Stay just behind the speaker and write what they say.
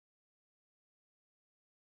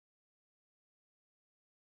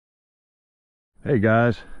Hey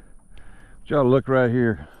guys, y'all look right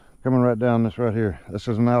here, coming right down this right here. This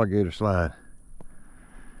is an alligator slide.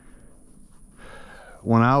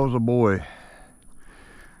 When I was a boy,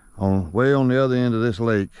 way on the other end of this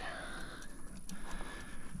lake,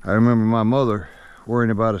 I remember my mother worrying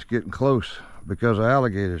about us getting close because of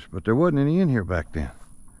alligators, but there wasn't any in here back then.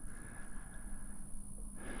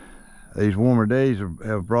 These warmer days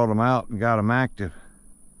have brought them out and got them active.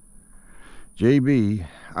 JB,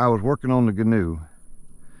 I was working on the canoe,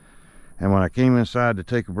 and when I came inside to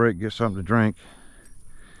take a break, get something to drink,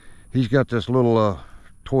 he's got this little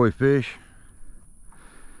toy fish,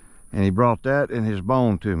 and he brought that and his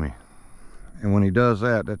bone to me. And when he does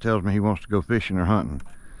that, that tells me he wants to go fishing or hunting.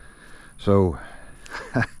 So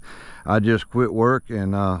I just quit work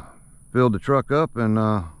and filled the truck up,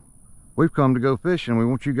 and we've come to go fishing. We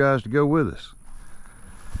want you guys to go with us.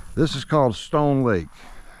 This is called Stone Lake.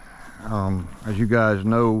 As you guys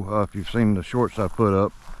know, if you've seen the shorts I put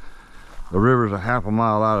up, the river's a half a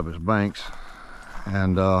mile out of its banks,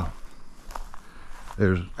 and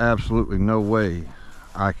there's absolutely no way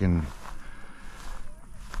I can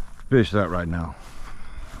fish that right now.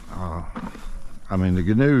 I mean, the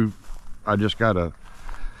canoe, I just gotta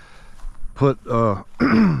put a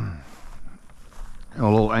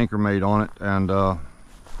little anchor made on it, and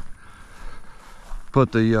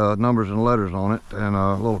put the numbers and letters on it, and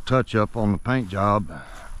a little touch up on the paint job,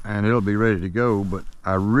 and it'll be ready to go. But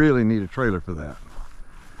I really need a trailer for that.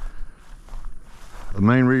 The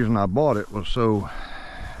main reason I bought it was so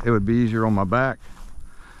it would be easier on my back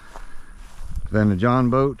than the John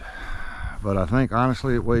boat, but I think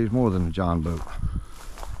honestly it weighs more than the John boat.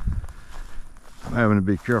 I'm having to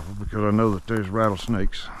be careful because I know that there's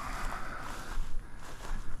rattlesnakes,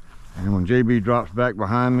 and when JB drops back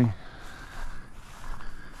behind me,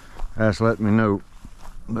 that's letting me know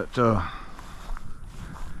that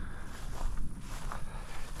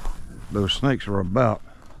those snakes are about.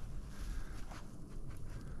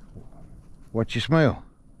 What you smell?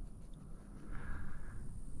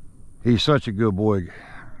 He's such a good boy,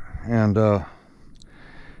 and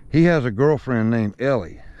he has a girlfriend named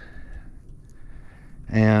Ellie,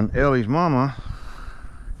 and Ellie's mama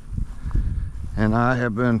and I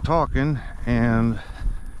have been talking, and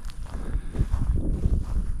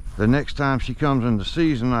the next time she comes into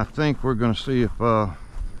season, I think we're going to see if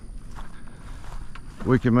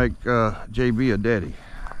we can make JB a daddy.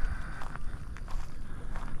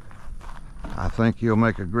 I think he'll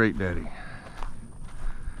make a great daddy.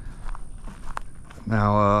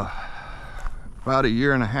 Now, about a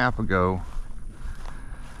year and a half ago,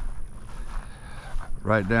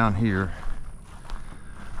 right down here,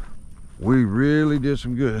 we really did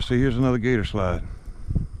some good. See, here's another gator slide.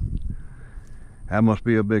 That must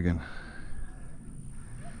be a big one.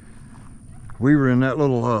 We were in that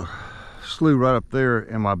little slough right up there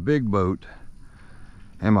in my big boat,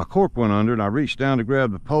 and my cork went under, and I reached down to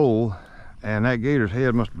grab the pole, and that gator's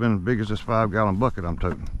head must have been as big as this 5-gallon bucket I'm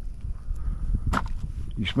toting.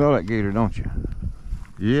 You smell that gator, don't you?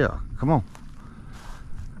 Yeah, come on.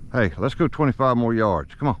 Hey, let's go 25 more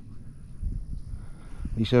yards. Come on.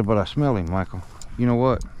 He said, but I smell him, Michael. You know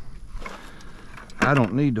what? I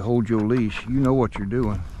don't need to hold your leash. You know what you're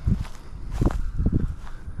doing.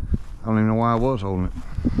 I don't even know why I was holding it.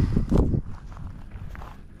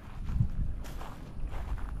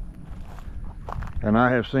 And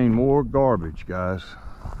I have seen more garbage, guys.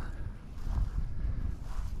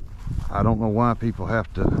 I don't know why people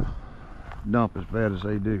have to dump as bad as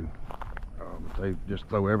they do. But they just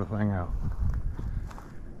throw everything out.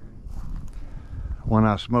 When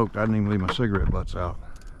I smoked, I didn't even leave my cigarette butts out.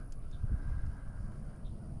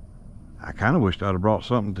 I kind of wished I'd have brought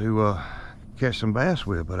something to catch some bass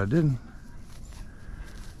with, but I didn't.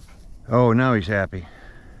 Oh, now he's happy.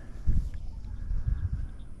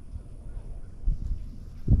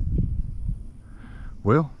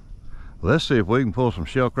 Well, let's see if we can pull some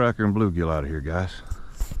shellcracker and bluegill out of here, guys.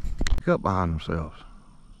 Pick up behind themselves.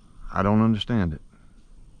 I don't understand it.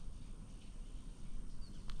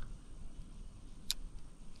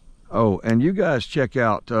 Oh, and you guys check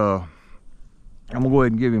out, I'm gonna go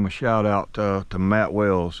ahead and give him a shout out to Matt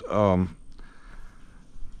Wells. I'm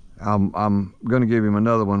gonna give him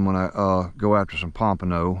another one when I go after some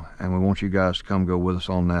pompano, and we want you guys to come go with us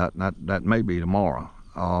on that. And that may be tomorrow.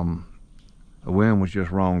 The wind was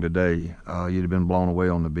just wrong today. You'd have been blown away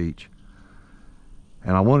on the beach.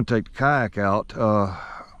 And I want to take the kayak out,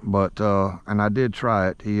 and I did try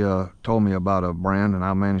it. He told me about a brand, and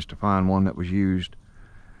I managed to find one that was used.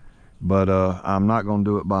 But I'm not going to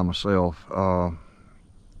do it by myself.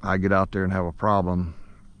 I get out there and have a problem,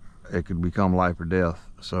 it could become life or death.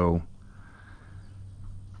 So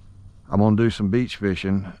I'm gonna do some beach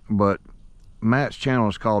fishing, but Matt's channel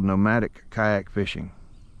is called Nomadic Kayak Fishing.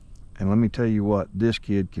 And let me tell you what, this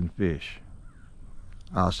kid can fish.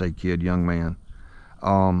 I'll say kid, young man.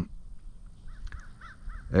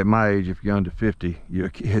 At my age, if you're under 50, you're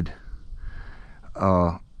a kid.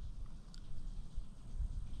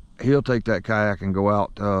 He'll take that kayak and go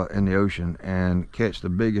out in the ocean and catch the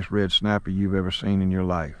biggest red snapper you've ever seen in your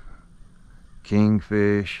life.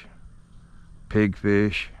 Kingfish,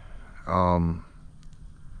 pigfish,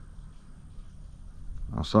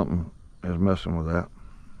 something is messing with that.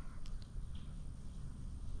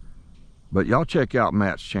 But y'all check out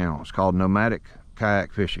Matt's channel. It's called Nomadic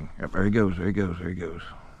Kayak Fishing. Yep, there he goes, there he goes, there he goes.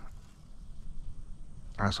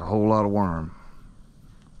 That's a whole lot of worm.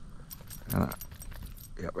 And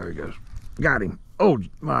yep, there he goes. Got him. Oh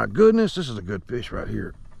my goodness, this is a good fish right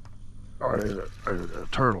here. Oh, there's a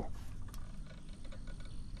turtle.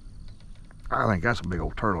 I think that's a big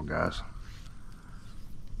old turtle, guys.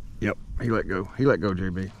 Yep, he let go. He let go,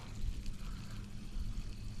 JB.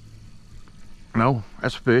 No,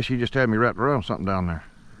 that's a fish. He just had me wrapped around something down there.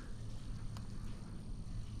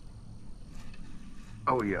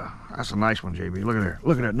 Oh yeah, that's a nice one, JB. Look at there.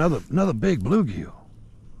 Look at that. Another big bluegill.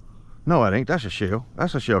 No, that ain't. That's a shell.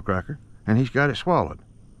 That's a shellcracker. And he's got it swallowed.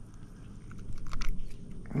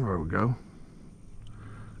 There we go.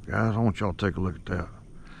 Guys, I want y'all to take a look at that.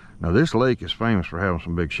 Now this lake is famous for having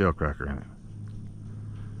some big shellcracker in it.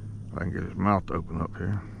 If I can get his mouth to open up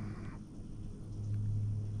here.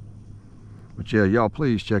 But yeah, y'all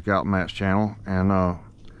please check out Matt's channel and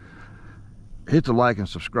hit the like and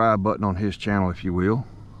subscribe button on his channel if you will.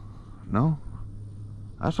 No?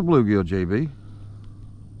 That's a bluegill, JB.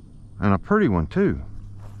 And a pretty one too.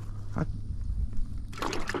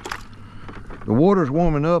 The water's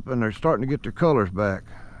warming up and they're starting to get their colors back.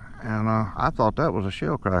 And I thought that was a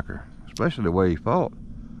shellcracker, especially the way he fought.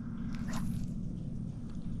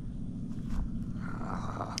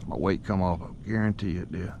 My weight come off, I guarantee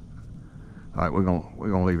it did. All right, we're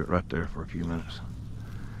gonna leave it right there for a few minutes.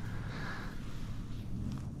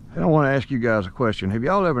 And I want to ask you guys a question. Have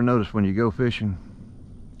y'all ever noticed when you go fishing,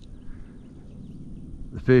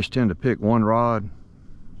 the fish tend to pick one rod,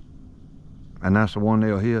 and that's the one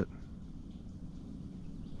they'll hit?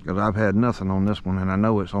 Because I've had nothing on this one, and I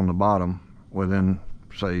know it's on the bottom within,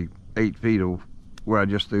 say, 8 feet of where I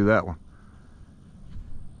just threw that one.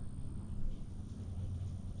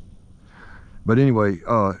 But anyway,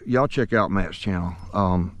 y'all check out Matt's channel.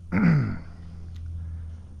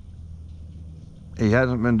 He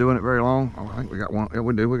hasn't been doing it very long. Oh, I think we got one. Yeah,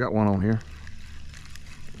 we do. We got one on here.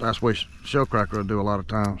 That's what shellcracker will do a lot of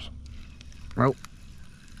times. Nope.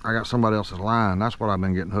 I got somebody else's line. That's what I've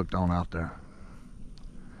been getting hooked on out there.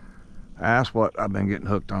 That's what I've been getting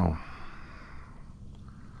hooked on.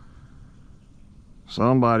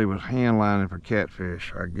 Somebody was hand lining for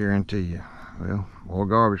catfish, I guarantee you. Well, more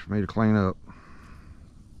garbage for me to clean up.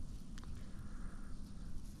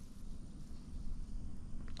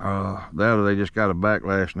 That or they just got a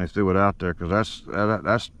backlash and they threw it out there, because that's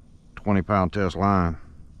 20-pound test line.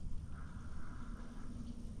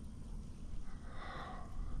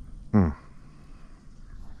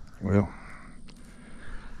 Well,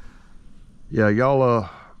 yeah, y'all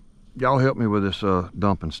help me with this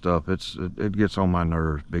dumping stuff. It gets on my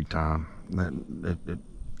nerves big time.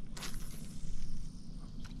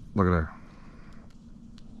 Look at there.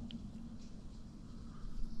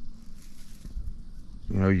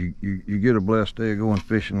 You know, you get a blessed day of going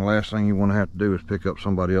fishing, the last thing you want to have to do is pick up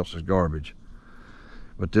somebody else's garbage.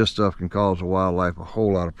 But this stuff can cause the wildlife a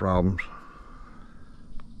whole lot of problems.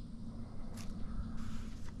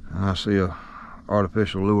 And I see a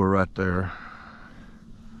artificial lure right there.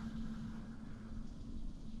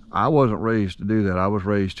 I wasn't raised to do that. I was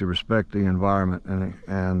raised to respect the environment,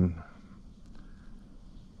 and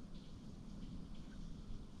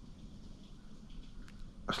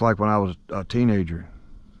it's like when I was a teenager.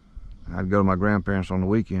 I'd go to my grandparents on the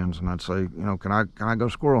weekends and I'd say, you know, can I go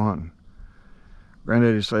squirrel hunting?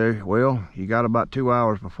 Granddaddy'd say, well, you got about 2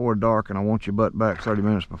 hours before dark and I want your butt back 30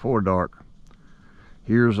 minutes before dark.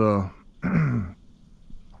 Here's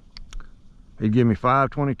he'd give me 5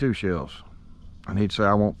 22 shells and he'd say,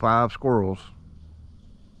 I want 5 squirrels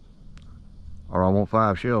or I want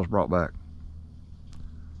 5 shells brought back.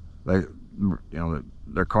 They, you know,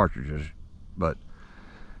 they're cartridges, but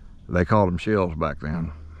they called them shells back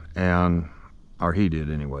then, or he did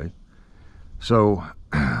anyway. So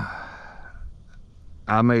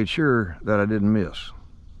I made sure that I didn't miss.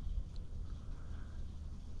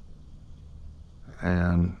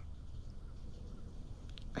 And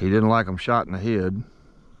he didn't like them shot in the head.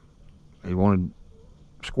 He wanted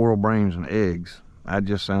squirrel brains and eggs. That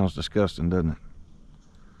just sounds disgusting, doesn't it?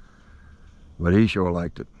 But he sure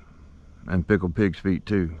liked it. And pickled pig's feet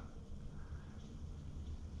too.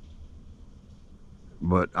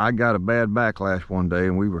 But I got a bad backlash one day,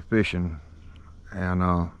 and we were fishing, and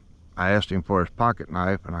I asked him for his pocket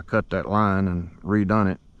knife, and I cut that line and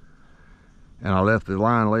redone it. And I left the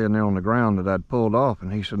line laying there on the ground that I'd pulled off,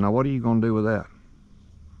 and he said, "Now what are you going to do with that?"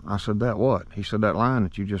 I said, "That what?" He said, "That line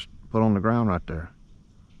that you just put on the ground right there."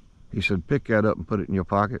 He said, "Pick that up and put it in your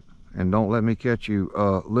pocket, and don't let me catch you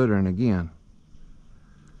littering again."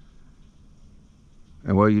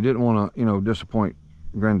 And well, you didn't want to, you know, disappoint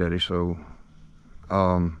Granddaddy, so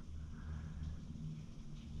I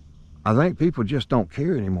think people just don't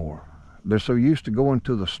care anymore. They're so used to going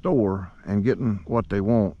to the store and getting what they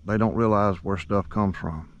want, they don't realize where stuff comes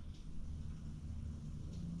from.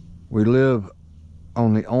 We live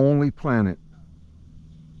on the only planet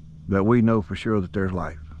that we know for sure that there's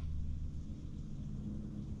life.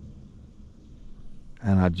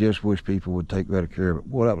 And I just wish people would take better care of it.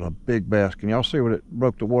 Boy, that was a big bass. Can y'all see what it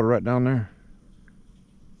broke the water right down there?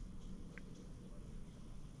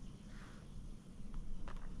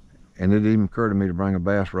 And it didn't even occur to me to bring a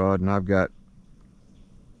bass rod, and I've got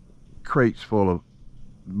crates full of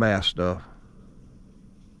bass stuff.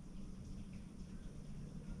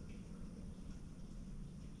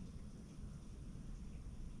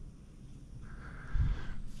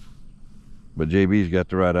 But JB's got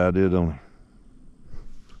the right idea, don't he?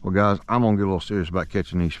 Well, guys, I'm gonna get a little serious about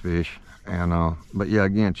catching these fish, and but yeah,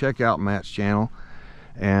 again, check out Matt's channel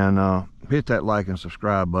and hit that like and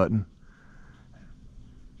subscribe button.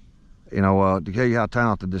 You know, to tell you how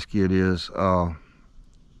talented this kid is,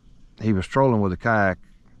 he was trolling with a kayak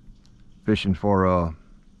fishing for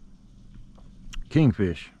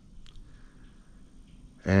kingfish,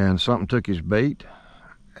 and something took his bait,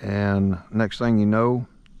 and next thing you know,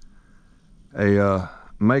 a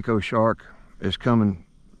mako shark is coming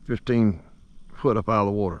 15 foot up out of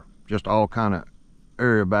the water. Just all kind of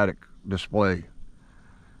aerobatic display.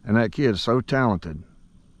 And that kid's so talented,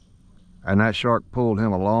 and that shark pulled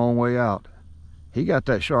him a long way out. He got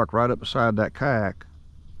that shark right up beside that kayak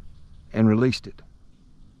and released it.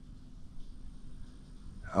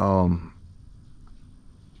 Y'all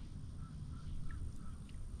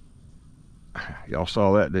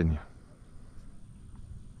saw that, didn't you?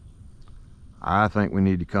 I think we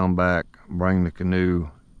need to come back, bring the canoe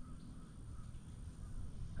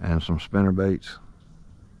and some spinner baits,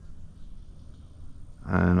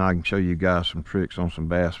 and I can show you guys some tricks on some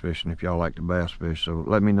bass fishing if y'all like to bass fish. So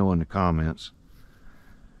let me know in the comments,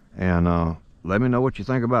 and let me know what you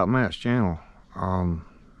think about Matt's channel.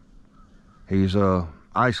 He's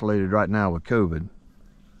isolated right now with COVID.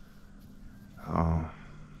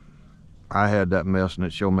 I had that mess, and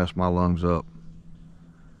it sure messed my lungs up.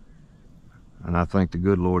 And I thank the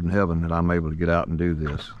good Lord in heaven that I'm able to get out and do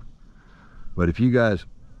this. But if you guys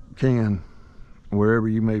can, wherever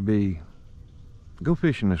you may be, go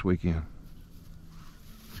fishing this weekend.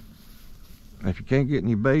 And if you can't get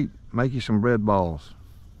any bait, make you some bread balls.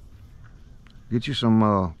 Get you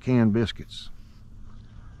some canned biscuits.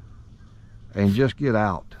 And just get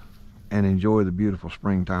out and enjoy the beautiful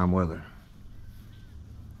springtime weather.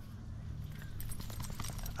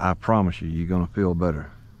 I promise you, you're gonna feel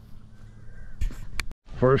better.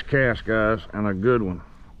 First cast, guys, and a good one.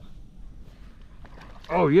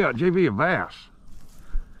 Oh yeah, JB, a bass.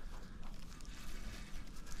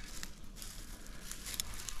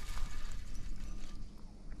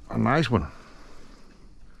 A nice one.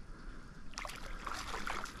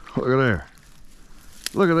 Look at there.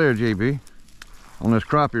 Look at there, JB. On this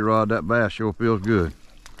crappie rod, that bass sure feels good.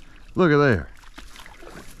 Look at there.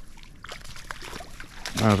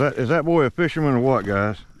 Now, is that boy a fisherman or what,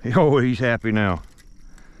 guys? Oh, he's happy now.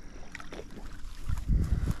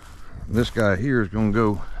 This guy here is going to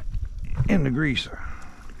go in the greaser.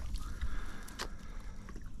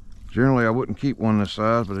 Generally, I wouldn't keep one this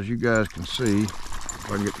size, but as you guys can see,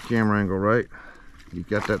 if I can get the camera angle right, you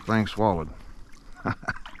got that thing swallowed.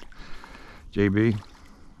 JB, why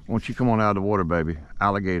don't you come on out of the water, baby?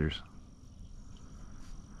 Alligators.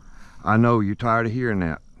 I know you're tired of hearing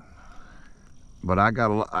that, but I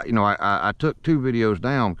got a lot, you know, I took 2 videos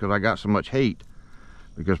down because I got so much hate,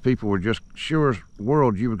 because people were just sure as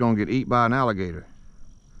world you were going to get eaten by an alligator.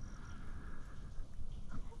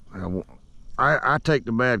 I take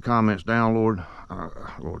the bad comments down, Lord.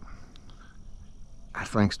 Lord, that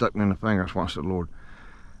thing stuck me in the finger. That's why I said, Lord,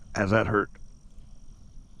 as that hurt.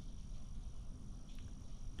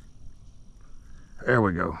 There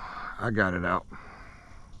we go. I got it out.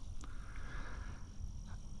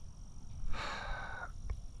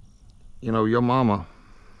 You know, your mama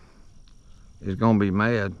is gonna be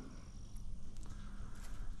mad.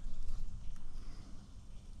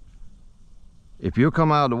 If you'll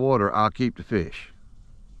come out of the water, I'll keep the fish.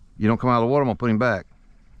 You don't come out of the water, I'm gonna put him back.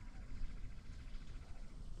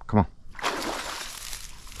 Come on.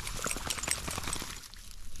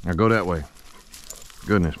 Now go that way.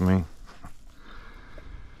 Goodness me.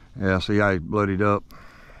 Yeah, see how he bloodied up.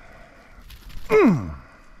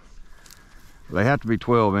 They have to be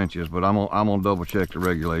 12 inches, but I'm gonna double check the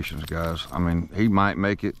regulations, guys. I mean, he might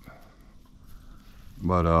make it,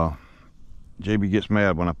 but JB gets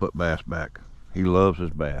mad when I put bass back. He loves his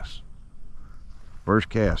bass. First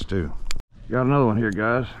cast too. Got another one here,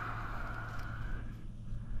 guys.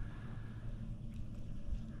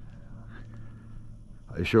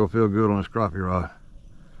 They sure feel good on this crappie rod.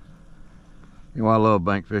 You know, I love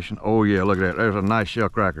bank fishing. Oh yeah, look at that. There's a nice shell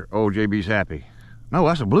cracker. Oh, JB's happy. No,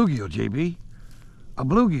 that's a bluegill, JB. A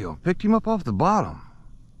bluegill. Picked him up off the bottom.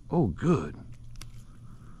 Oh, good.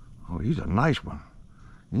 Oh, he's a nice one.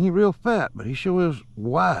 He ain't real fat, but he sure is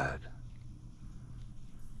wide.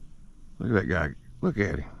 Look at that guy. Look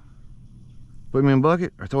at him. Put him in a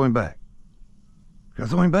bucket or throw him back? Can I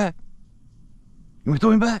throw him back? You want me to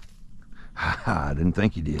throw him back? I didn't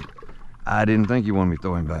think you did. I didn't think you wanted me to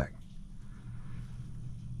throw him back.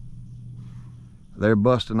 They're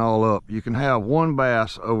busting all up. You can have one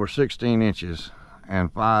bass over 16 inches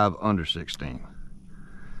and 5 under 16.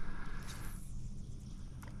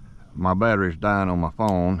 My battery's dying on my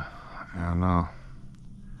phone, and I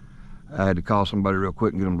had to call somebody real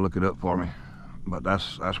quick and get them to look it up for me. But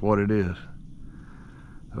that's what it is.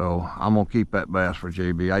 So I'm gonna keep that bass for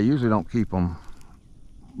JB. I usually don't keep them,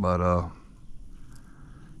 but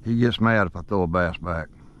he gets mad if I throw a bass back.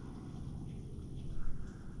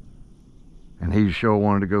 And he sure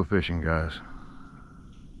wanted to go fishing, guys.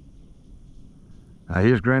 Now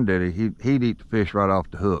his granddaddy, he'd eat the fish right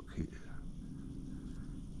off the hook.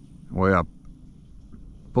 The way I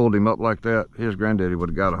pulled him up like that, his granddaddy would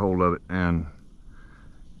have got a hold of it and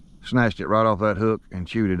snatched it right off that hook and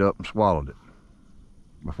chewed it up and swallowed it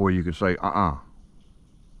before you could say, uh-uh.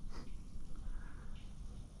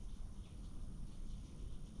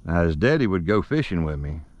 Now his daddy would go fishing with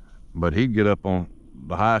me, but he'd get up on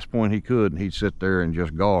the highest point he could and he'd sit there and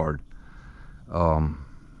just guard.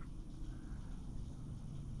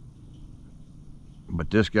 But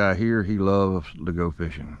this guy here, he loves to go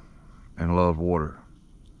fishing and loves water.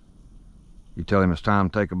 You tell him it's time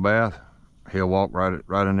to take a bath, he'll walk right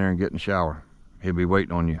in there and get in the shower. He'll be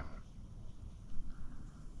waiting on you.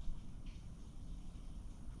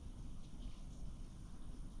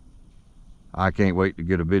 I can't wait to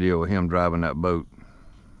get a video of him driving that boat.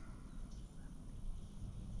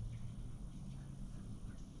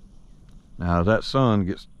 Now as that sun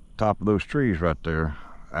gets top of those trees right there,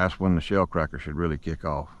 that's when the shell cracker should really kick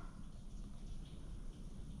off.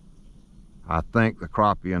 I think the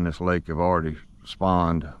crappie in this lake have already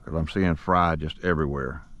spawned, because I'm seeing fry just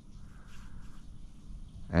everywhere.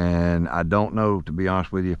 And I don't know, to be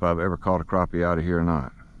honest with you, if I've ever caught a crappie out of here or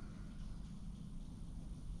not.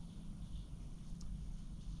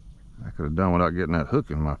 I could have done without getting that hook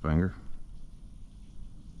in my finger.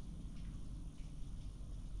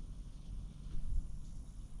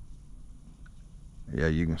 Yeah,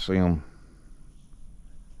 you can see them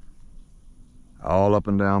all up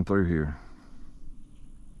and down through here.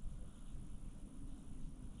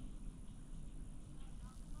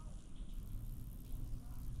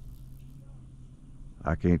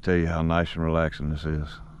 I can't tell you how nice and relaxing this is.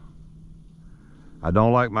 I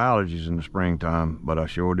don't like my allergies in the springtime, but I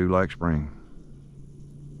sure do like spring.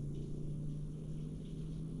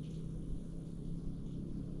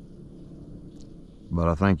 But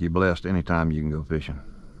I think you're blessed anytime you can go fishing.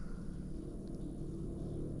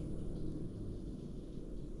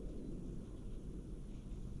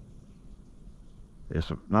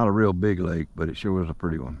 It's not a real big lake, but it sure is a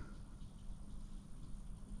pretty one.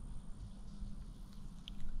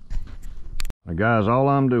 Now guys, all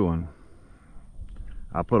I'm doing,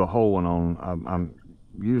 I put a whole one on. I'm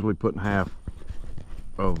usually putting half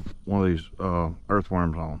of one of these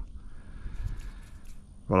earthworms on.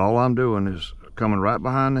 But all I'm doing is coming right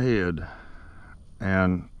behind the head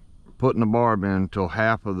and putting the barb in till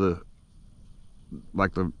half of the,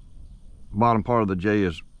 like the bottom part of the J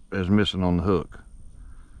is missing on the hook.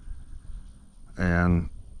 And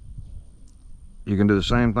you can do the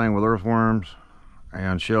same thing with earthworms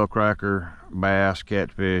and shell cracker, bass,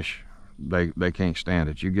 catfish. They can't stand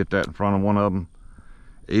it. You get that in front of one of them,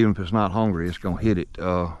 even if it's not hungry, it's gonna hit it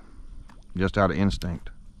just out of instinct.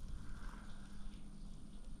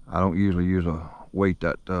 I don't usually use a weight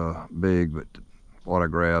that big, but what I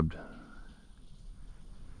grabbed.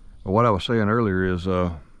 But what I was saying earlier is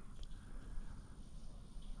the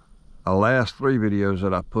last 3 videos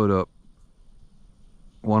that I put up,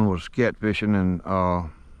 one was catfishing and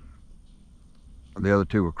the other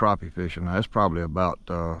 2 were crappie fishing. Now, that's probably about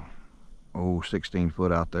 16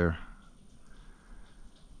 foot out there.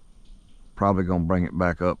 Probably gonna bring it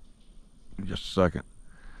back up in just a second.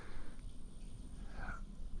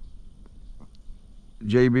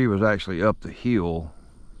 JB was actually up the hill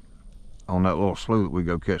on that little slough that we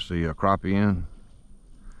go catch the crappie in.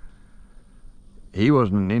 He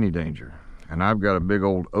wasn't in any danger, and I've got a big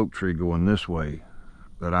old oak tree going this way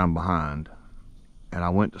that I'm behind, and I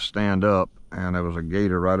went to stand up, and there was a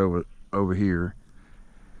gator right over here,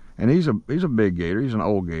 and he's a big gator. He's an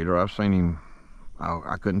old gator. I've seen him,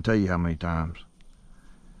 I couldn't tell you how many times.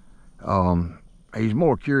 He's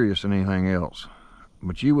more curious than anything else,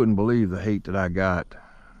 but you wouldn't believe the hate that I got.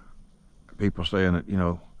 People saying that, you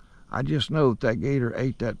know, I just know that gator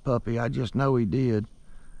ate that puppy. I just know he did.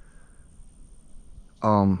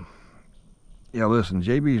 Yeah, listen,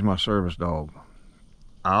 JB's my service dog.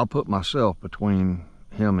 I'll put myself between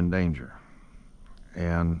him and danger.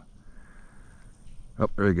 And, oh,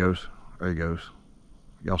 there he goes. There he goes.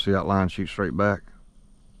 Y'all see that line shoot straight back?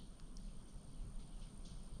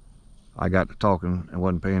 I got to talking and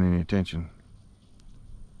wasn't paying any attention.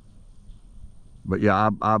 But yeah,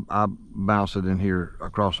 I bounced it in here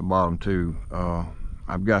across the bottom too.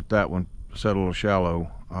 I've got that one set a little shallow.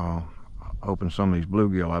 Hoping some of these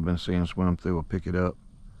bluegill I've been seeing swim through will pick it up.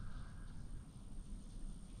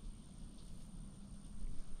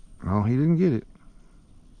 No, he didn't get it.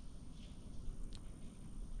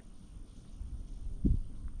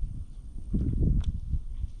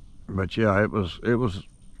 But yeah, it was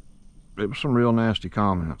some real nasty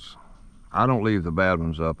comments. I don't leave the bad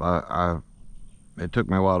ones up. It took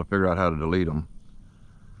me a while to figure out how to delete them.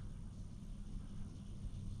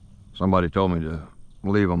 Somebody told me to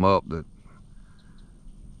leave them up,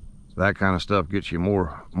 that kind of stuff gets you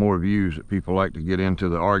more views, that people like to get into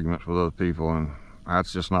the arguments with other people, and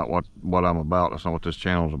that's just not what I'm about. That's not what this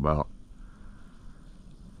channel's about.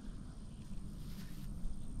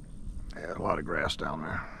 Yeah, a lot of grass down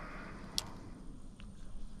there.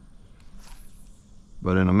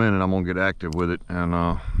 But in a minute I'm gonna get active with it, and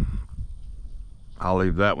I'll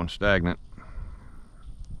leave that one stagnant.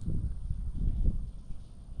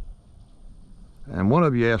 And one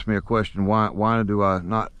of you asked me a question, why do I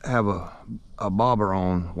not have a bobber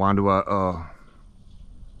on? Why do I,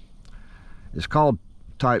 it's called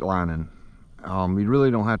tight lining. You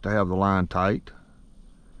really don't have to have the line tight.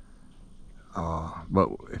 But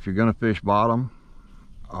if you're gonna fish bottom,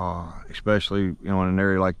 especially, you know, in an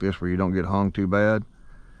area like this where you don't get hung too bad,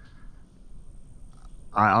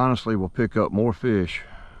 I honestly will pick up more fish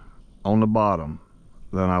on the bottom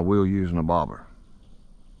than I will using a bobber.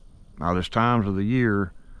 Now, there's times of the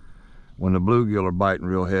year when the bluegill are biting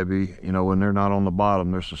real heavy, you know, when they're not on the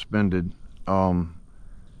bottom, they're suspended.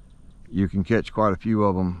 You can catch quite a few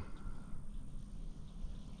of them,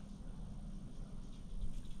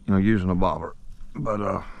 you know, using a bobber. But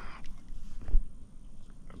I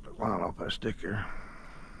don't know if I stick here.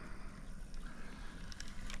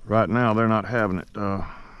 Right now, they're not having it. So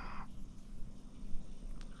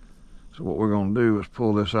what we're gonna do is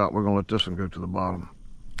pull this out. We're gonna let this one go to the bottom.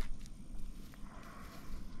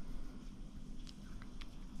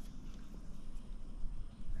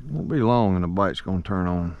 It won't be long and the bite's gonna turn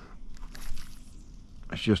on.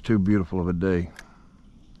 It's just too beautiful of a day.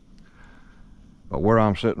 But where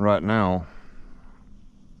I'm sitting right now,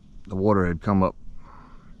 the water had come up.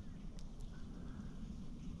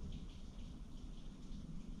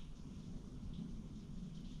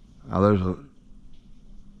 Now there's a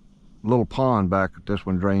little pond back that this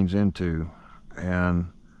one drains into,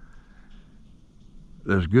 and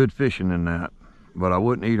there's good fishing in that, but I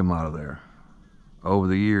wouldn't eat them out of there. Over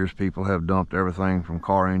the years, people have dumped everything from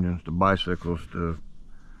car engines to bicycles to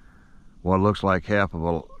what looks like half of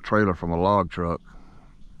a trailer from a log truck.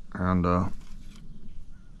 And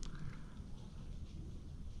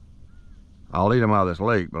I'll eat them out of this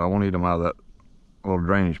lake, but I won't eat them out of that little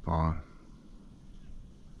drainage pond.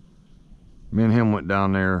 Me and him went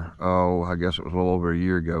down there, oh, I guess it was a little over a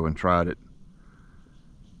year ago, and tried it.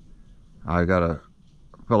 I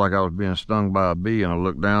felt like I was being stung by a bee, and I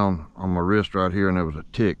looked down on my wrist right here, and there was a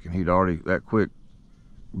tick, and he'd already, that quick,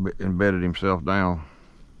 embedded himself down.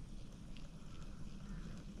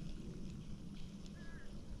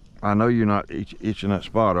 I know you're not itching that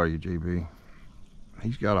spot, are you, GB?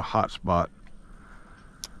 He's got a hot spot.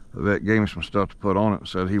 The vet gave me some stuff to put on it and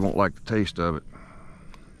said he won't like the taste of it.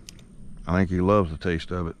 I think he loves the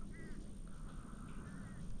taste of it.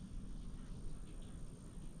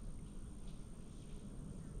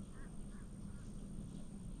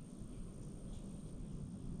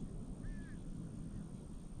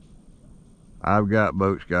 I've got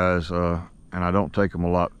boats, guys, and I don't take them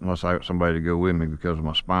a lot unless I got somebody to go with me because of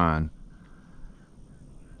my spine.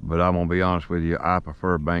 But I'm gonna be honest with you, I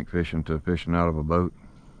prefer bank fishing to fishing out of a boat.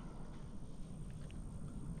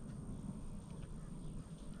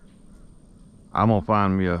 I'm gonna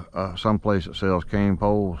find me some place that sells cane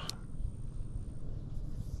poles.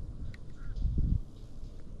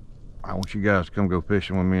 I want you guys to come go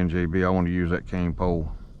fishing with me and JB. I want to use that cane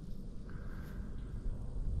pole.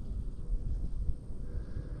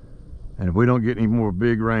 And if we don't get any more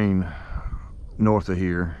big rain north of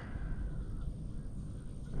here,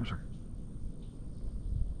 I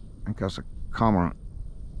think that's a cormorant,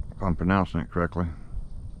 if I'm pronouncing it correctly.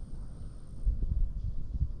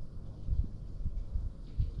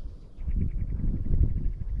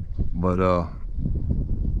 But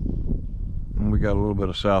we got a little bit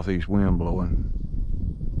of southeast wind blowing.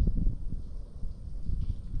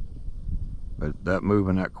 But that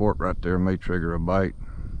moving that cork right there may trigger a bite.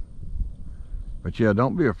 But yeah,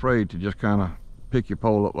 don't be afraid to just kind of pick your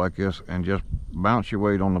pole up like this and just bounce your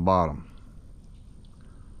weight on the bottom.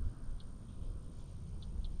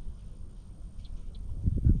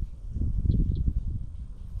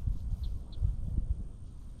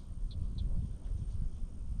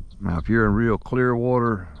 Now, if you're in real clear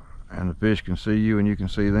water and the fish can see you and you can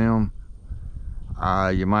see them,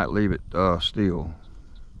 you might leave it still.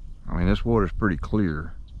 I mean, this water's pretty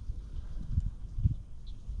clear.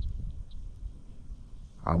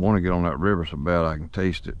 I want to get on that river so bad I can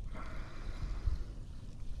taste it.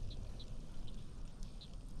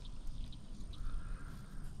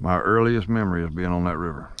 My earliest memory of being on that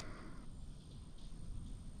river.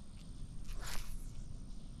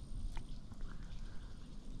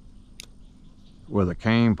 With a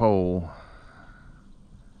cane pole.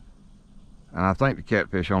 And I think the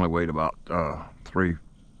catfish only weighed about 3,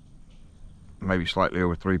 maybe slightly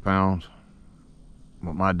over 3 pounds.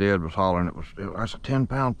 But my dad was hollering, that's a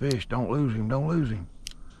 10-pound fish, don't lose him, don't lose him.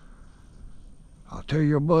 I'll tear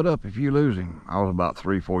your butt up if you lose him. I was about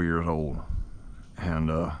 3, 4 years old.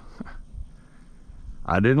 And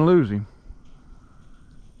I didn't lose him.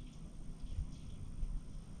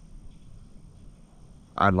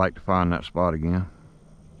 I'd like to find that spot again.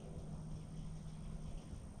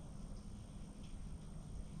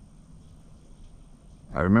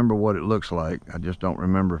 I remember what it looks like. I just don't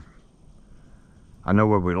remember. I know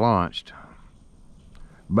where we launched.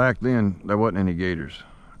 Back then, there wasn't any gators.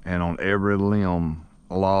 And on every limb,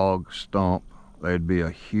 log, stump, there'd be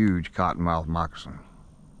a huge cottonmouth moccasin.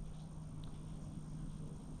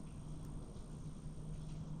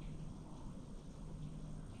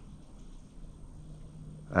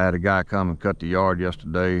 I had a guy come and cut the yard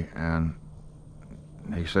yesterday, and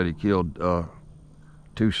he said he killed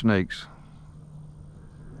 2 snakes.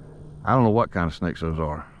 I don't know what kind of snakes those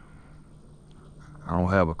are. I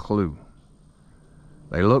don't have a clue.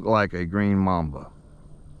 They look like a green mamba,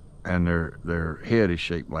 and their head is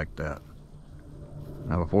shaped like that.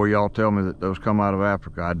 Now, before y'all tell me that those come out of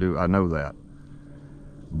Africa, I know that.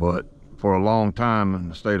 But for a long time in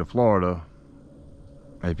the state of Florida,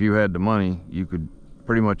 if you had the money, you could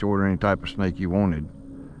pretty much order any type of snake you wanted.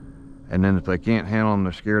 And then if they can't handle them,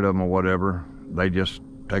 they're scared of them or whatever, they just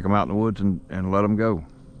take them out in the woods and let them go.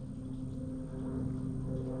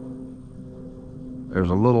 There's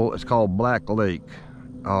a little, it's called Black Lake.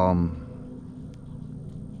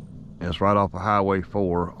 It's right off of Highway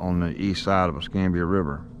 4 on the east side of Escambia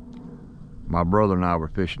River. My brother and I were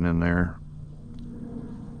fishing in there,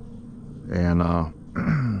 and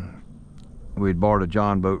we'd borrowed a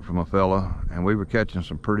John boat from a fella, and we were catching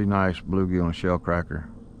some pretty nice bluegill and shellcracker.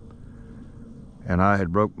 And I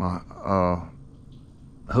had broke my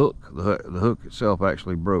hook. The hook itself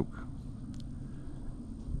actually broke,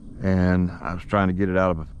 and I was trying to get it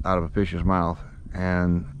out of a fish's mouth,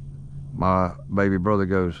 and my baby brother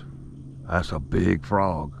goes, "That's a big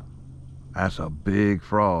frog. That's a big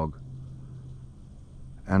frog."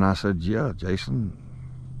 And I said, "Yeah, Jason,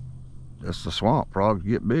 that's the swamp. Frogs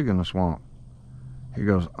get big in the swamp." He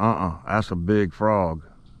goes, "That's a big frog."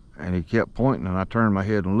 And he kept pointing, and I turned my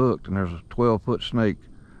head and looked, and there's a 12-foot snake,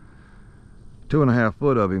 2.5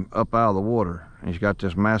 foot of him up out of the water, and he's got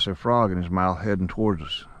this massive frog in his mouth heading towards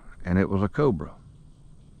us, and it was a cobra.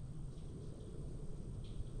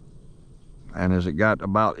 And as it got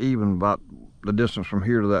about the distance from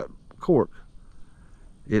here to that cork,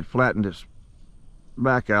 it flattened its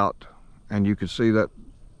back out, and you could see that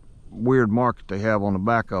weird mark that they have on the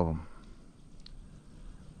back of them.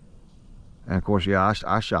 And of course, yeah,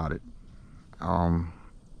 I shot it.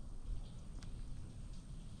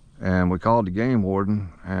 And we called the game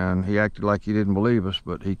warden, and he acted like he didn't believe us,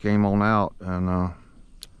 but he came on out, and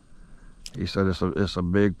He said it's a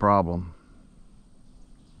big problem.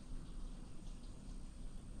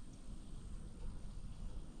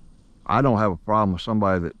 I don't have a problem with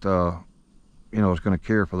somebody that you know, is going to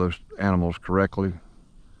care for those animals correctly.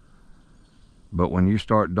 But when you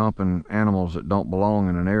start dumping animals that don't belong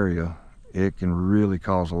in an area, it can really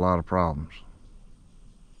cause a lot of problems.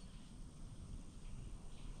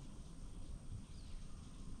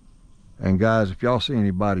 And guys, if y'all see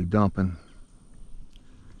anybody dumping,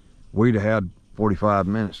 we'd have had 45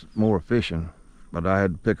 minutes more of fishing, but I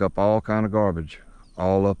had to pick up all kind of garbage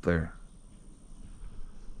all up there.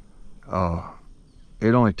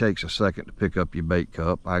 It only takes a second to pick up your bait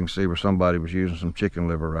cup. I can see where somebody was using some chicken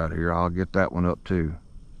liver right here. I'll get that one up too.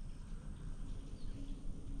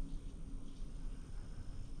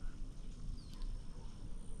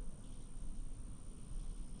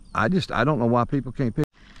 I don't know why people can't pick.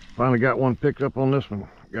 Finally got one picked up on this one,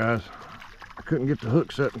 guys. I couldn't get the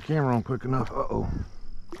hook set and camera on quick enough. Uh-oh.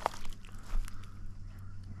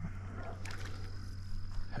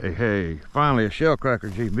 Hey, finally a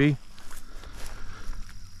shellcracker, GB.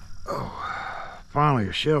 Oh, finally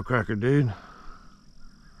a shellcracker, dude.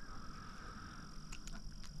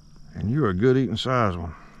 And you're a good eating size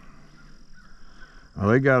one. Well,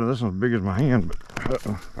 they got it, this one's as big as my hand, but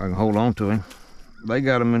I can hold on to him. They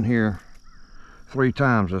got them in here 3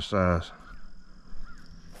 times this size.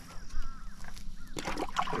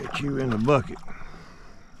 Get you in the bucket.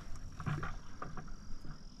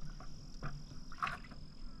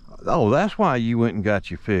 Oh, that's why you went and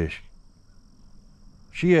got your fish.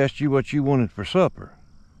 She asked you what you wanted for supper.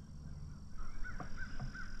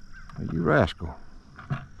 You rascal.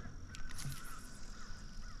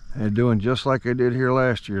 They're doing just like they did here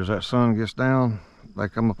last year. As that sun gets down, they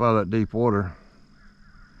come up out of that deep water.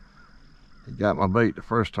 He got my bait the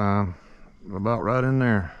first time. About right in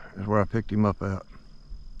there is where I picked him up at.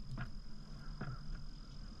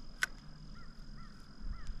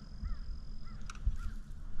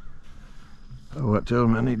 Oh, that tells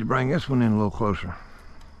me I need to bring this one in a little closer.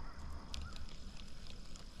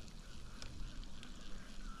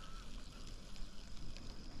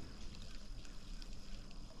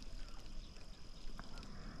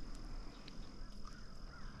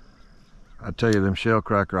 I tell you, them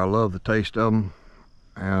shellcracker, I love the taste of them,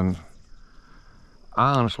 and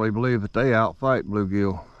I honestly believe that they outfight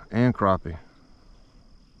bluegill and crappie.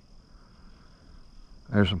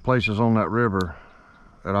 There's some places on that river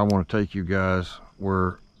that I want to take you guys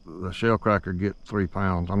where the shellcracker get 3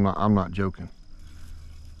 pounds. I'm not joking.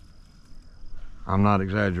 I'm not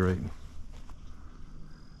exaggerating.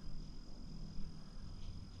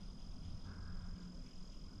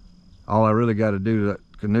 All I really got to do to that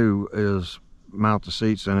canoe is mount the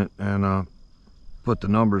seats in it and put the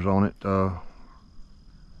numbers on it.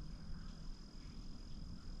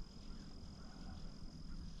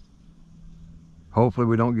 Hopefully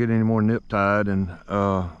we don't get any more nip tide and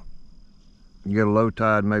get a low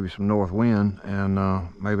tide, maybe some north wind, and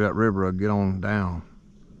maybe that river will get on down.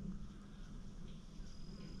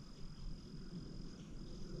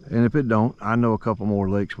 And if it don't, I know a couple more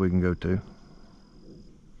lakes we can go to.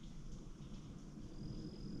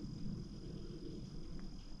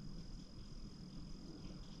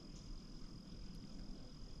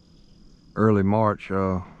 Early March,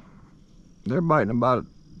 they're biting about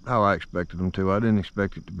how I expected them to. I didn't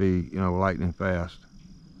expect it to be, you know, lightning fast.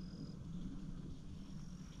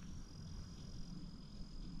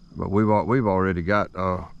 But we've already got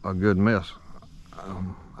a good mess.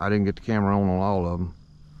 I didn't get the camera on all of them.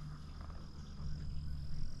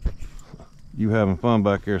 You having fun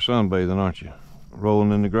back there sunbathing, aren't you?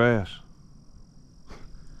 Rolling in the grass.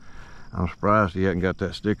 I'm surprised he hadn't got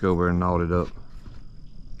that stick over and gnawed it up.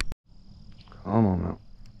 Come on now.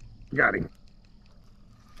 Got him.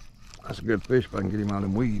 That's a good fish if I can get him out of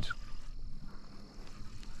them weeds.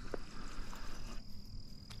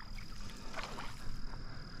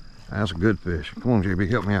 That's a good fish. Come on, JB,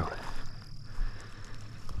 help me out.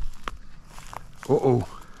 Uh-oh.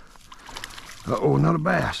 Uh-oh, another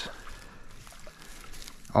bass.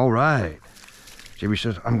 All right. JB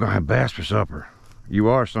says, I'm going to have bass for supper. You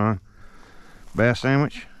are, son. Bass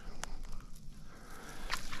sandwich.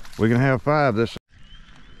 We can have 5 this.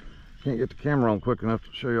 Can't get the camera on quick enough to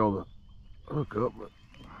show you all the hookup, but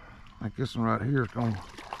I think this one right here is going.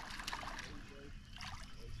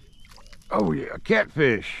 Oh yeah,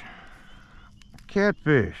 catfish.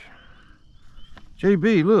 Catfish.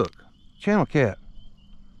 JB, look, channel cat.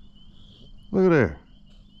 Look at there.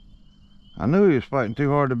 I knew he was fighting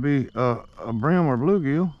too hard to be a brim or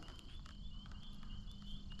bluegill.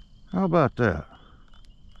 How about that?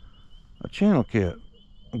 A channel cat.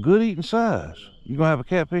 A good eating size. You gonna have a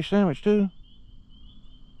catfish sandwich too?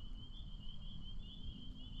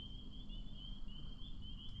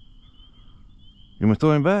 You want to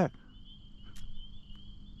throw him back?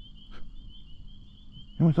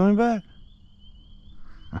 You want to throw him back?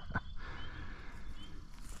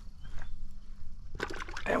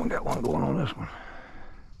 And we got one going on this one.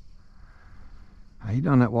 He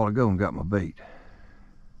done that a while ago and got my bait.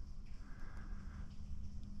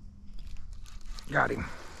 Got him.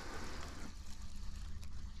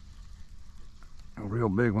 A real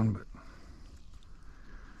big one, but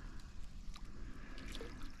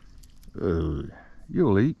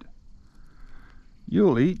you'll eat.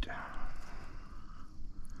 You'll eat.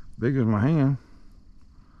 Big as my hand.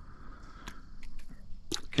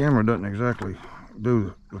 The camera doesn't exactly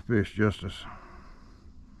do the fish justice.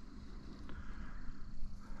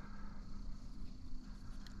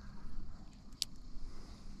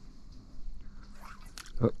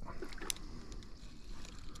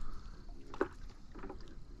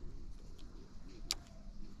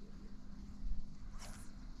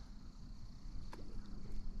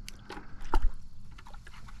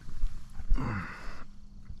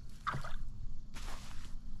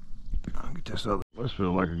 I'll get this other. This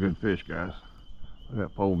feels like a good fish, guys. Look at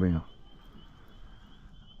that pole beam.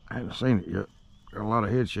 I haven't seen it yet. Got a lot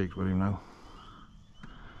of head shakes with him though.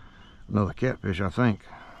 Another catfish, I think.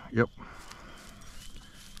 Yep.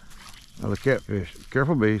 Another catfish.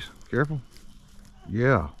 Careful, bees. Careful.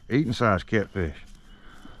 Yeah, eating size catfish.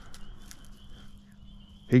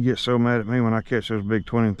 He gets so mad at me when I catch those big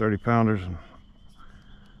 20 and 30 pounders. And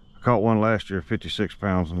I caught one last year, 56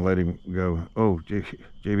 pounds, and let him go. Oh,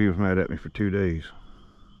 JB was mad at me for 2 days.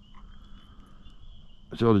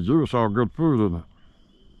 I said, "Did you all good food, isn't it?"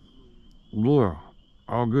 Yeah,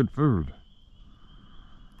 all good food.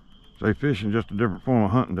 Say fishing just a different form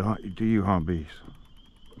of hunting to you, huh, bees?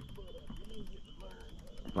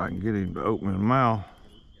 If I can get him to open his mouth.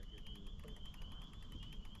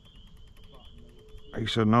 He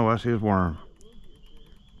said, "No, that's his worm."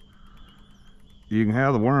 You can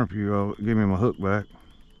have the worm if you give him a hook back.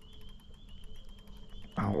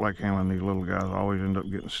 I don't like handling these little guys. I always end up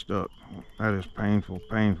getting stuck. That is painful,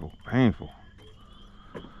 painful, painful.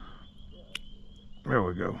 There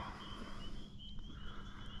we go.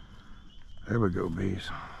 There we go, bees.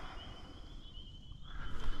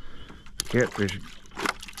 Catfish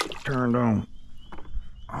turned on.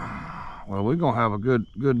 Well, we're gonna have a good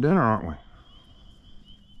dinner, aren't we?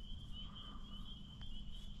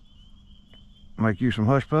 Make you some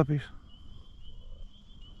hush puppies?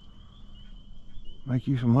 Make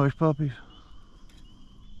you some hush puppies?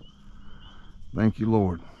 Thank you,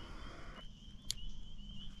 Lord.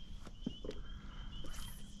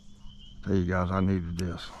 Tell you guys, I needed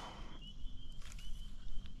this.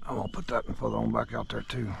 I'm gonna put that further on back out there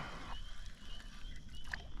too.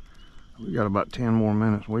 We got about 10 more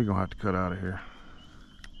minutes. We're gonna have to cut out of here.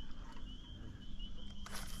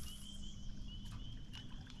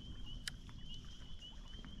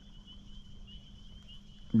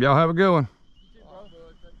 Y'all have a good one.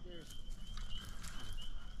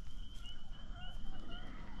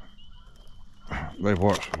 They've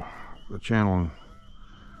watched the channel, and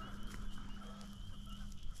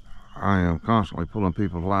I am constantly pulling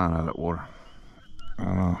people's line out of that water.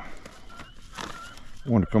 I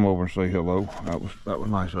wanted to come over and say hello. That was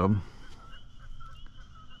nice of them.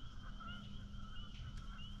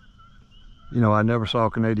 You know, I never saw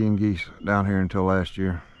Canadian geese down here until last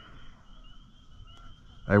year.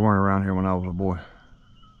 They weren't around here when I was a boy.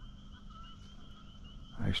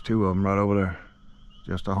 There's 2 of them right over there,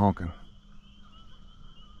 just a honking.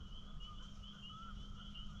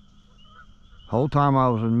 Whole time I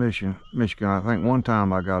was in Michigan, I think one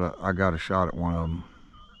time I got a shot at one of them.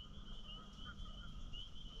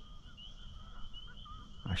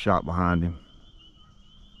 I shot behind him.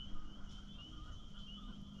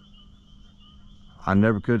 I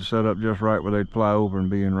never could set up just right where they'd fly over and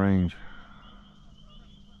be in range.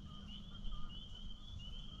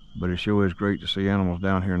 But it sure is great to see animals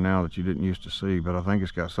down here now that you didn't used to see. But I think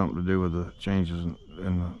it's got something to do with the changes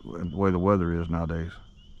in the way the weather is nowadays.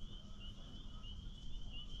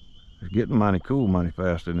 It's getting mighty cool mighty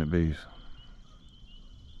fast, isn't it, bees?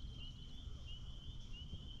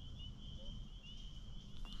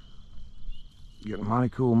 Getting mighty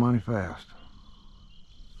cool mighty fast.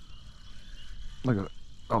 Look at it.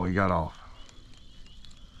 Oh, he got off.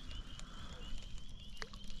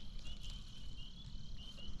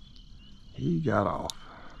 He got off.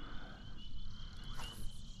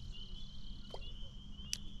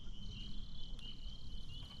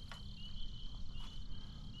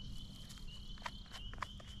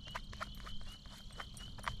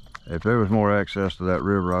 If there was more access to that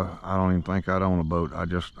river, I don't even think I'd own a boat.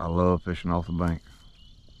 I love fishing off the bank.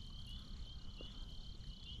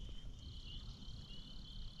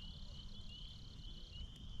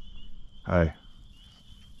 Hey,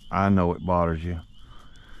 I know it bothers you.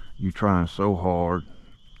 You trying so hard.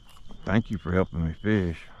 Thank you for helping me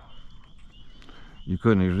fish. You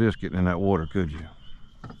couldn't resist getting in that water, could you?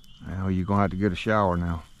 Now you're gonna have to get a shower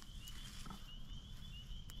now.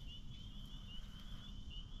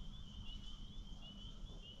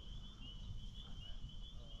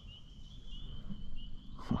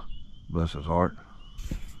 Bless his heart.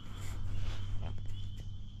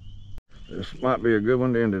 This might be a good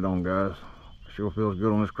one to end it on, guys. Sure feels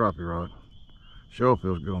good on this crappie rod. Sure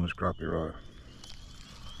feels good on this crappie rod.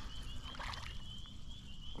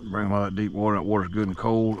 Bring them out of that deep water. That water's good and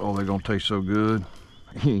cold. Oh, they're gonna taste so good.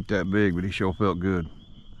 He ain't that big, but he sure felt good.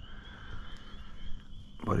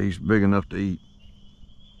 But he's big enough to eat.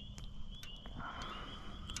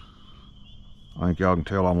 I think y'all can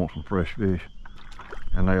tell I want some fresh fish.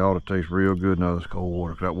 And they ought to taste real good now this cold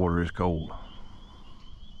water, because that water is cold.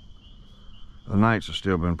 The nights have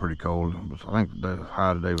still been pretty cold. But I think the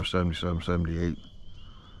high today was 77, 78.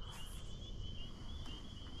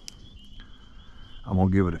 I'm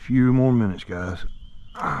gonna give it a few more minutes, guys.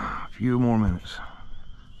 A few more minutes.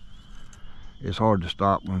 It's hard to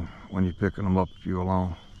stop when you're picking them up if you're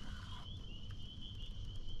alone.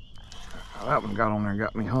 That one got on there and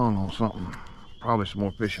got me hung on something. Probably some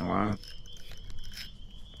more fishing line.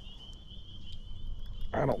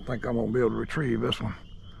 I don't think I'm gonna be able to retrieve this one.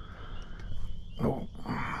 No.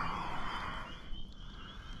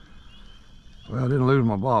 Well, I didn't lose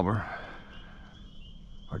my bobber.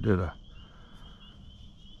 Or did I?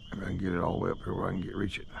 Maybe I can get it all the way up here where I can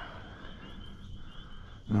reach it.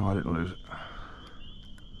 No, I didn't lose it.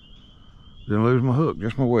 Didn't lose my hook,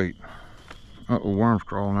 just my weight. Uh-oh, worm's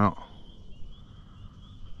crawling out.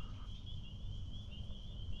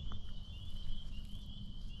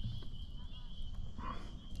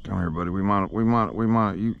 Come here, buddy. We might,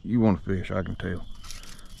 you want to fish, I can tell.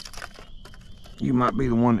 You might be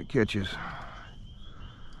the one that catches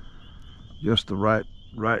just the right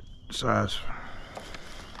size.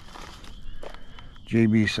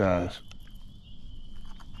 JB size.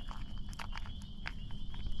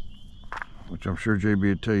 Which I'm sure JB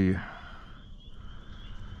would tell you.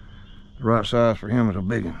 The right size for him is a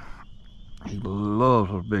big one. He loves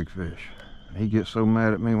those big fish. He gets so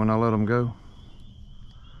mad at me when I let him go.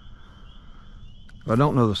 If I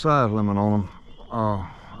don't know the size limit on them,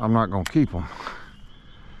 I'm not going to keep them.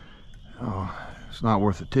 It's not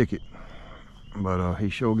worth the ticket. But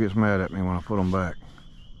he sure gets mad at me when I put them back.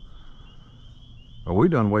 But we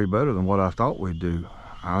done way better than what I thought we'd do.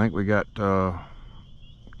 I think we got 10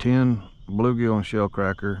 bluegill and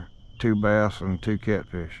shellcracker, 2 bass, and 2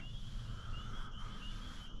 catfish.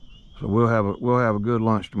 So we'll have a good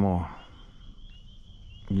lunch tomorrow.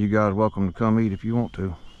 You guys welcome to come eat if you want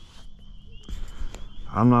to.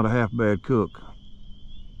 I'm not a half bad cook.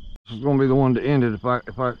 This is gonna be the one to end it if I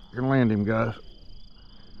can land him, guys.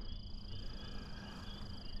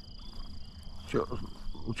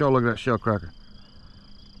 What y'all look at that shellcracker?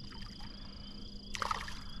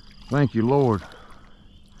 Thank you, Lord.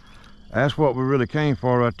 That's what we really came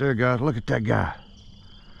for right there, guys. Look at that guy.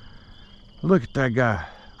 Look at that guy.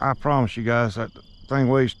 I promise you guys, that thing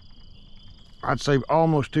weighs, I'd say,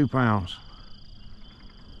 almost 2 pounds.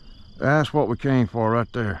 That's what we came for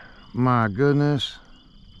right there. My goodness.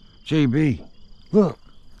 JB, look.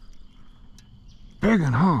 Big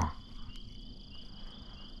one, huh?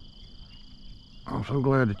 I'm so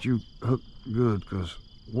glad that you hooked good, because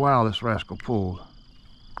wow, this rascal pulled.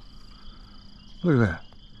 Look at that.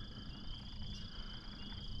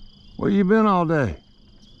 Where you been all day?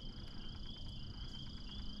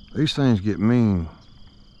 These things get mean,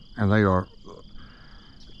 and they are,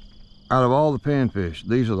 out of all the panfish,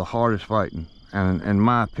 these are the hardest fighting, and in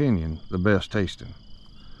my opinion, the best tasting.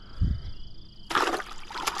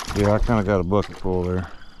 Yeah, I kind of got a bucket full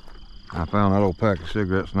there. I found that old pack of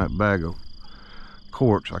cigarettes in that bag of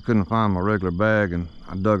corks. I couldn't find my regular bag, and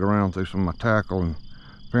I dug around through some of my tackle, and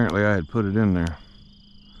apparently I had put it in there.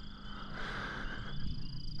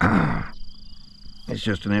 It's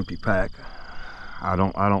just an empty pack. I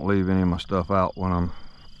don't leave any of my stuff out when I'm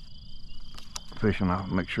fishing. I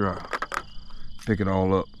make sure I pick it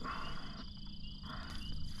all up.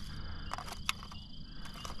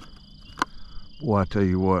 Boy, I tell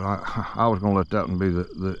you what, I was gonna let that one be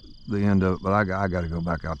the end of it, but I got to go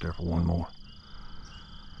back out there for one more.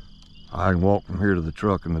 I can walk from here to the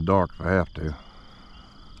truck in the dark if I have to.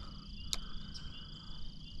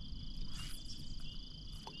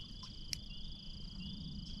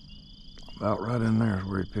 About right in there is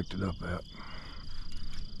where he picked it up at.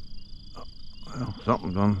 Well,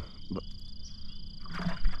 something done. But,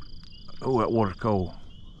 oh, that water's cold.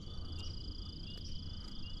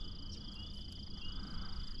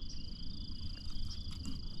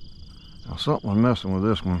 Now, something was messing with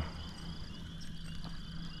this one.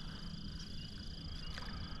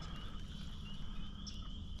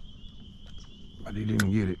 But he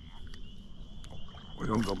didn't get it. We're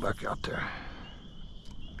gonna go back out there.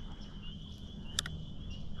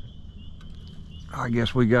 I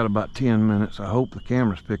guess we got about 10 minutes. I hope the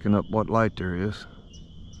camera's picking up what light there is.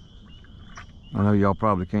 I know y'all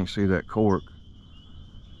probably can't see that cork.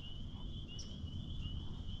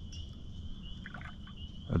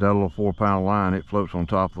 But that little 4-pound line, it floats on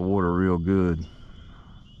top of the water real good.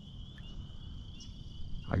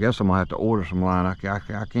 I guess I'm gonna have to order some line.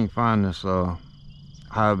 I can't find this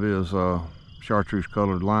high-vis chartreuse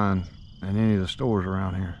colored line in any of the stores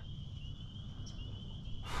around here.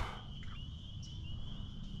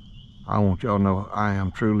 I want y'all to know I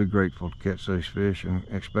am truly grateful to catch these fish, and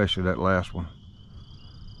especially that last one.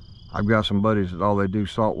 I've got some buddies that all they do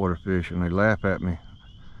saltwater fish, and they laugh at me.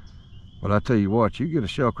 But I tell you what, you get a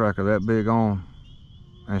shellcraker that big on,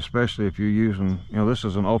 and especially if you're using, you know, this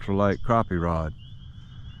is an ultralight crappie rod.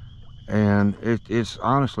 And it's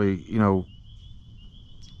honestly, you know,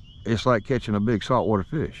 it's like catching a big saltwater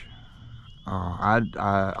fish. I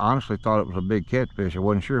honestly thought it was a big catfish. I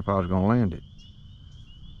wasn't sure if I was going to land it.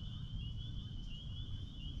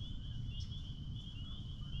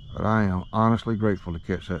 But I am honestly grateful to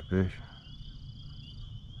catch that fish.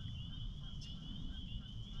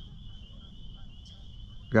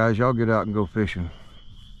 Guys, y'all get out and go fishing.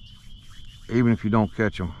 Even if you don't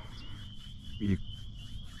catch them,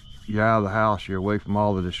 you're out of the house, you're away from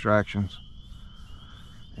all the distractions.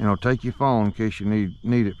 You know, take your phone in case you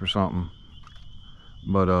need it for something.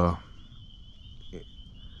 But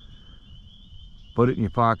put it in your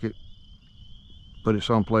pocket. Put it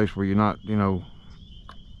someplace where you're not, you know,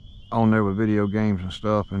 on there with video games and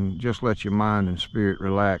stuff, and just let your mind and spirit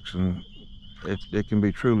relax, and it can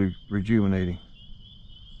be truly rejuvenating.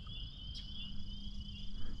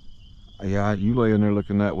 Yeah, you lay in there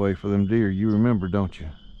looking that way for them deer. You remember, don't you?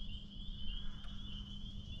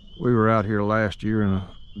 We were out here last year and a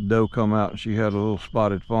doe come out and she had a little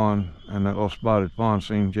spotted fawn, and that little spotted fawn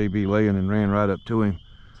seen JB laying and ran right up to him.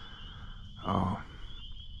 I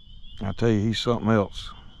tell you, he's something else.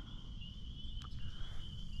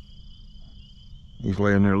 He's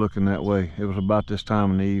laying there looking that way. It was about this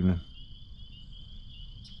time in the evening.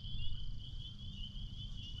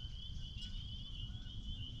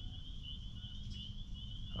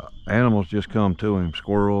 Animals just come to him.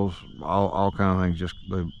 Squirrels, all kind of things. Just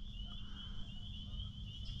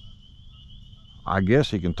I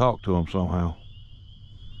guess he can talk to them somehow.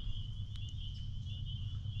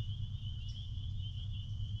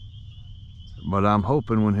 But I'm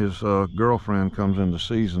hoping when his girlfriend comes into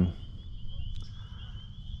season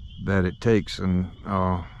that it takes, and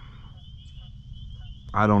I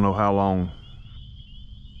don't know how long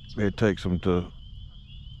it takes them to,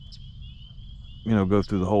 you know, go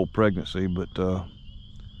through the whole pregnancy, but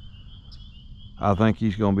I think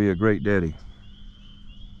he's going to be a great daddy.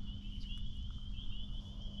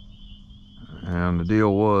 And the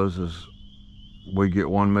deal is we get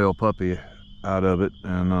one male puppy out of it,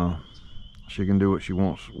 and she can do what she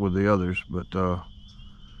wants with the others, but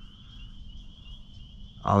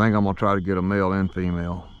I think I'm gonna try to get a male and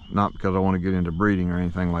female. Not because I want to get into breeding or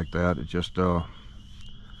anything like that. It's just I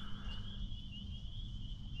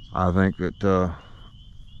think that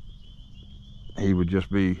he would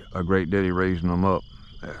just be a great daddy raising them up.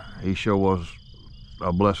 He sure was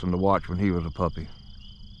a blessing to watch when he was a puppy.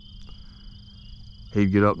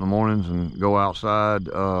 He'd get up in the mornings and go outside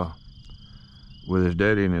with his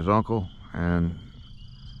daddy and his uncle, and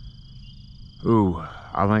ooh,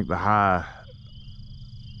 I think the high,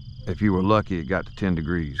 if you were lucky, it got to 10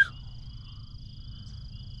 degrees.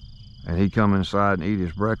 And he'd come inside and eat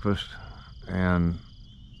his breakfast, and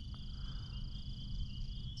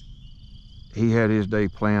he had his day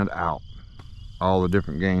planned out, all the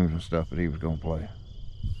different games and stuff that he was going to play.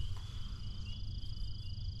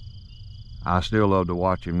 I still love to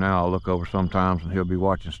watch him now. I'll look over sometimes and he'll be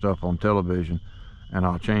watching stuff on television, and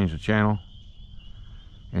I'll change the channel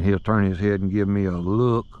and he'll turn his head and give me a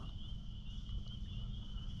look.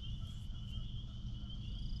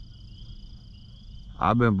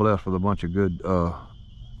 I've been blessed with a bunch of good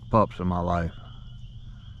pups in my life,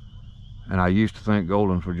 and I used to think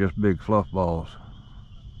Goldens were just big fluff balls,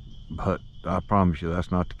 but I promise you that's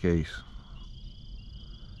not the case.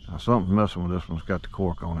 Now something's messing with this one. It's got the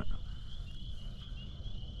cork on it.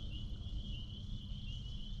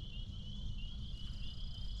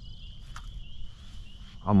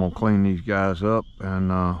 I'm gonna clean these guys up, and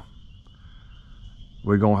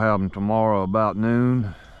we're gonna have them tomorrow about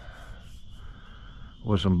noon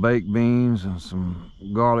with some baked beans and some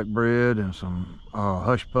garlic bread and some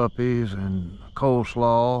hush puppies and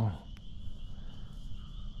coleslaw.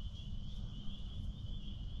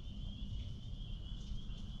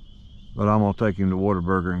 But I'm gonna take him to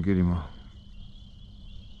Whataburger and get him a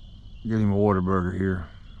Whataburger here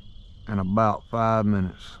in about 5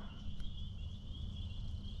 minutes.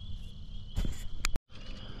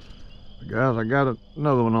 Guys, I got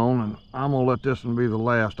another one on, and I'm gonna let this one be the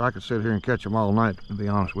last. I could sit here and catch them all night, to be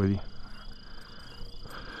honest with you.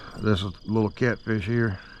 This is a little catfish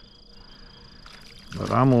here,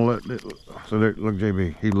 but I'm gonna let it. So there, look,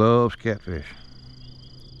 JB, he loves catfish.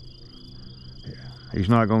 Yeah, he's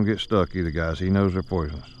not gonna get stuck either, guys. He knows they're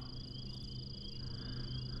poisonous.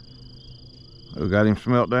 We got him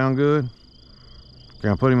smelt down good.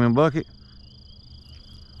 Can I put him in a bucket?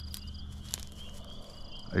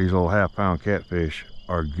 These little half-pound catfish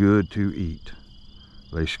are good to eat.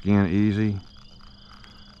 They skin easy.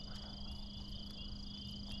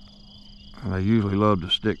 And they usually love to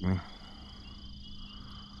stick me.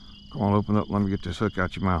 Come on, open up. Let me get this hook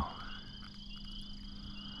out your mouth.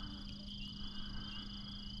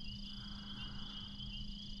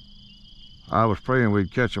 I was praying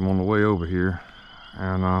we'd catch them on the way over here.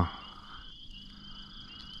 And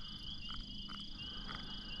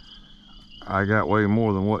I got way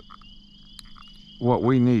more than what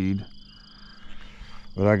we need,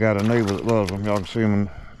 but I got a neighbor that loves them. Y'all can see them.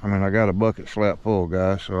 I mean, I got a bucket slap full,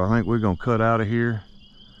 guys. So I think we're gonna cut out of here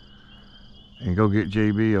and go get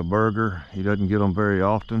JB a burger. He doesn't get them very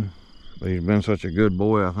often, but he's been such a good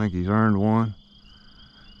boy. I think he's earned one.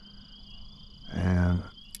 And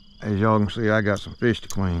as y'all can see, I got some fish to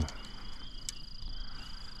clean.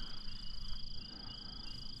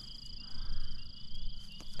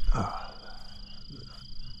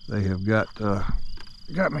 They have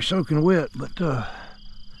got me soaking wet, but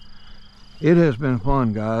it has been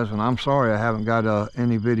fun, guys, and I'm sorry I haven't got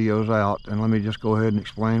any videos out, and let me just go ahead and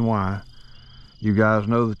explain why. You guys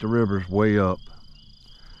know that the river's way up.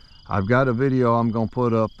 I've got a video I'm gonna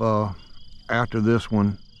put up after this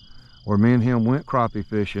one where me and him went crappie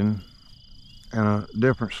fishing in a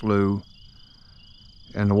different slough,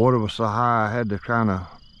 and the water was so high I had to kind of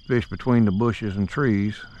fish between the bushes and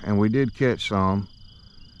trees, and we did catch some.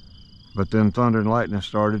 But then thunder and lightning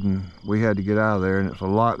started, and we had to get out of there, and it's a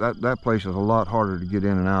lot. That place is a lot harder to get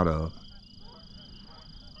in and out of.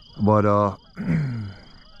 But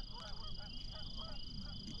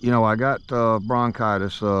you know, I got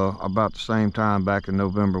bronchitis about the same time back in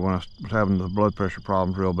November when I was having the blood pressure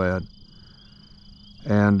problems real bad,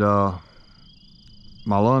 and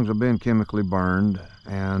my lungs have been chemically burned.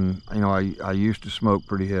 And you know, I used to smoke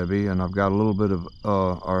pretty heavy, and I've got a little bit of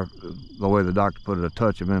or the way the doctor put it, a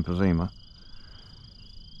touch of emphysema,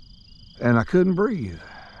 and I couldn't breathe.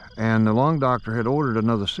 And the lung doctor had ordered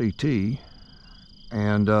another CT,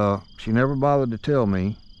 and she never bothered to tell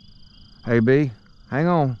me, hey B, hang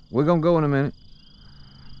on, we're gonna go in a minute,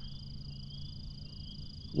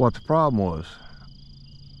 what the problem was.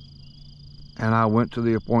 And I went to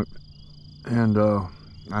the appointment, and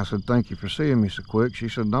I said, thank you for seeing me so quick. She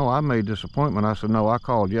said, no, I made this appointment. I said, no, I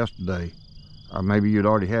called yesterday. Maybe you'd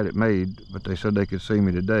already had it made, but they said they could see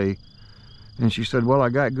me today. And she said, well, I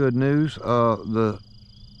got good news. The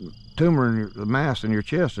tumor, the mass in your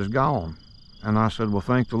chest is gone. And I said, well,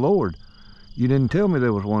 thank the Lord. You didn't tell me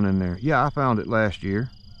there was one in there. Yeah, I found it last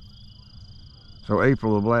year. So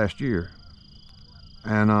April of last year.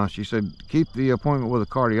 And she said, keep the appointment with a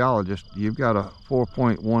cardiologist. You've got a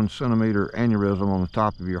 4.1 centimeter aneurysm on the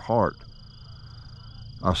top of your heart.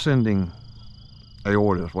 Ascending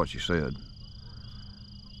aorta is what she said.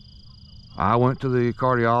 I went to the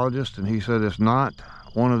cardiologist, and he said, it's not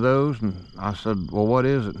one of those. And I said, well, what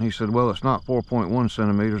is it? And he said, well, it's not 4.1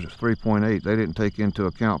 centimeters, it's 3.8. They didn't take into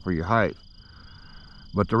account for your height.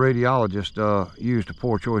 But the radiologist used a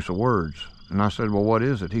poor choice of words. And I said, well, what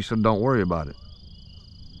is it? He said, don't worry about it.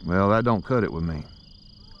 Well, that don't cut it with me.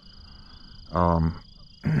 And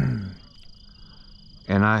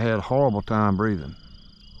I had a horrible time breathing.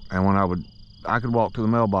 And when I could walk to the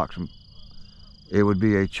mailbox, and it would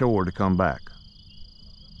be a chore to come back.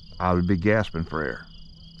 I would be gasping for air.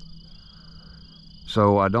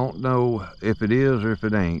 So I don't know if it is or if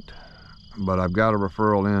it ain't, but I've got a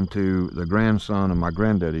referral into the grandson of my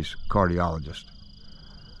granddaddy's cardiologist.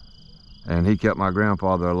 And he kept my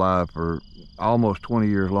grandfather alive for almost 20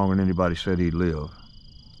 years longer than anybody said he'd live.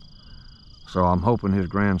 So I'm hoping his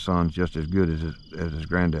grandson's just as good as his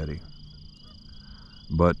granddaddy.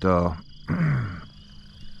 But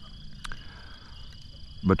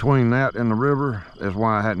between that and the river is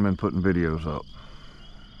why I hadn't been putting videos up.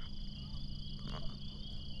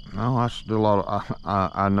 No, I still a lot of,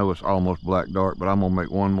 I know it's almost black dark, but I'm gonna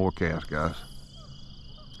make one more cast, guys.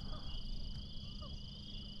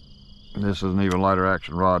 This is an even lighter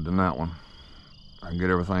action rod than that one. I can get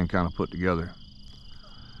everything kind of put together.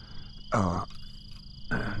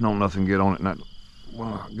 Don't nothing get on it, and that,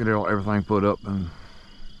 well, get everything put up, and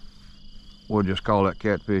we'll just call that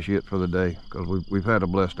catfish it for the day, because we've had a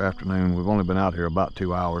blessed afternoon. We've only been out here about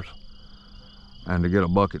 2 hours, and to get a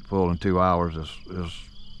bucket full in 2 hours is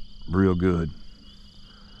real good,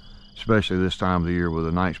 especially this time of the year with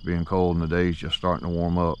the nights being cold and the days just starting to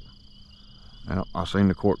warm up. Now, I seen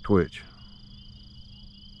the cork twitch.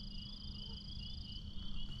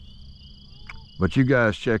 But you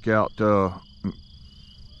guys check out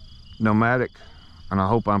Nomadic, and I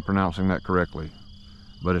hope I'm pronouncing that correctly,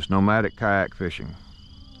 but it's Nomadic Kayak Fishing.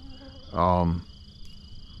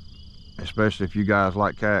 Especially if you guys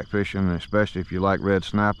like kayak fishing, and especially if you like red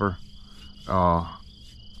snapper.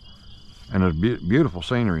 And there's beautiful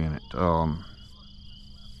scenery in it.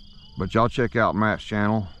 But y'all check out Matt's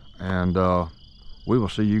channel, and we will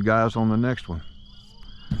see you guys on the next one.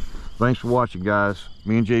 Thanks for watching, guys.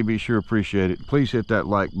 Me and JB sure appreciate it. Please hit that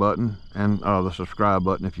like button and the subscribe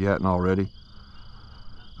button if you hadn't already.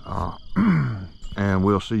 And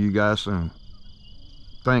we'll see you guys soon.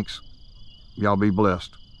 Thanks. Y'all be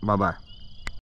blessed. Bye-bye.